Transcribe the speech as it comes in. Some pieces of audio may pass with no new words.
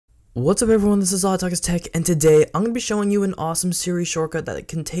What's up everyone, this is Talks Tech, and today I'm going to be showing you an awesome Siri shortcut that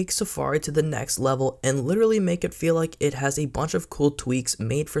can take Safari to the next level and literally make it feel like it has a bunch of cool tweaks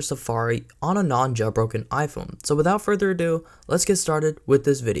made for Safari on a non-jailbroken iPhone. So without further ado, let's get started with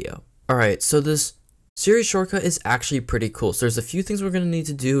this video. Alright, so this Siri shortcut is actually pretty cool. So there's a few things we're going to need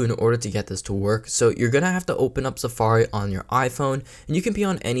to do in order to get this to work. So you're going to have to open up Safari on your iPhone, and you can be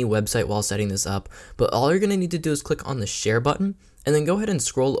on any website while setting this up, but all you're going to need to do is click on the share button and then go ahead and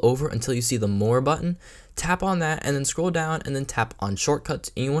scroll over until you see the more button. Tap on that and then scroll down and then tap on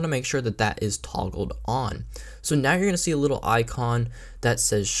shortcuts, and you want to make sure that that is toggled on. So now you're going to see a little icon that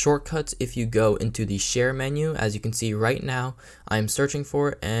says shortcuts if you go into the share menu. As you can see right now, I'm searching for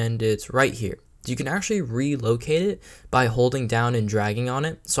it and it's right here. You can actually relocate it by holding down and dragging on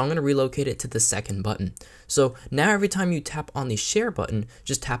it. So I'm going to relocate it to the second button. So now every time you tap on the share button,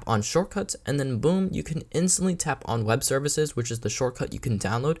 just tap on shortcuts and then boom, you can instantly tap on web services, which is the shortcut you can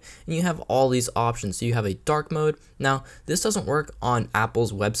download, and you have all these options. So you have a dark mode. Now this doesn't work on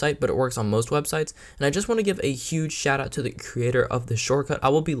Apple's website, but it works on most websites. And I just want to give a huge shout out to the creator of the shortcut. I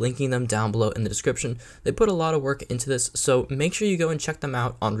will be linking them down below in the description. They put a lot of work into this, so make sure you go and check them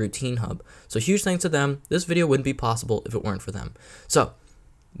out on Routine Hub. So huge thanks to them. This video wouldn't be possible if it weren't for them. So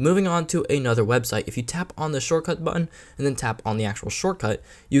moving on to another website, if you tap on the shortcut button and then tap on the actual shortcut,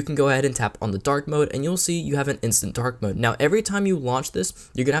 you can go ahead and tap on the dark mode and you'll see you have an instant dark mode. Now every time you launch this,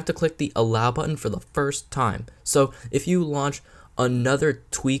 you're gonna have to click the allow button for the first time. So if you launch another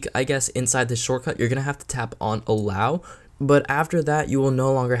tweak, I guess, inside the shortcut, you're gonna have to tap on allow. But after that, you will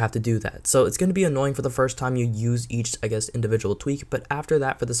no longer have to do that. So it's going to be annoying for the first time you use each, I guess, individual tweak. But after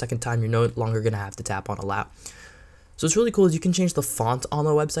that, for the second time, you're no longer going to have to tap on allow. So what's really cool is you can change the font on the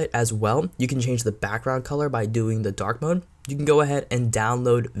website as well. You can change the background color by doing the dark mode. You can go ahead and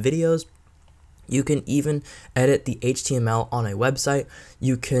download videos. You can even edit the HTML on a website.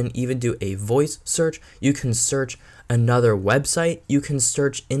 You can even do a voice search. You can search another website. You can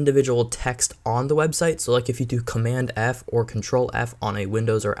search individual text on the website. So like if you do Command F or Control F on a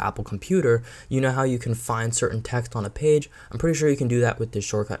Windows or Apple computer, you know how you can find certain text on a page. I'm pretty sure you can do that with this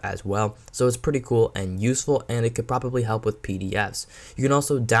shortcut as well. So it's pretty cool and useful, and it could probably help with PDFs. You can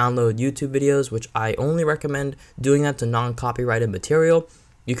also download YouTube videos, which I only recommend doing that to non-copyrighted material.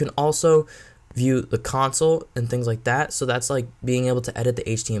 You can also view the console and things like that. So that's like being able to edit the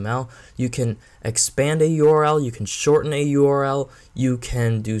HTML. You can expand a URL, you can shorten a URL, you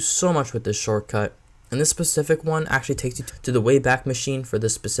can do so much with this shortcut. And this specific one actually takes you to the Wayback Machine for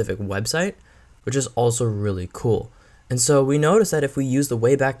this specific website, which is also really cool. And so we noticed that if we use the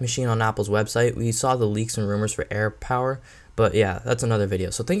Wayback Machine on Apple's website, we saw the leaks and rumors for AirPower. But yeah, that's another video.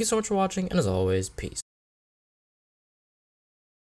 So thank you so much for watching, and as always, peace.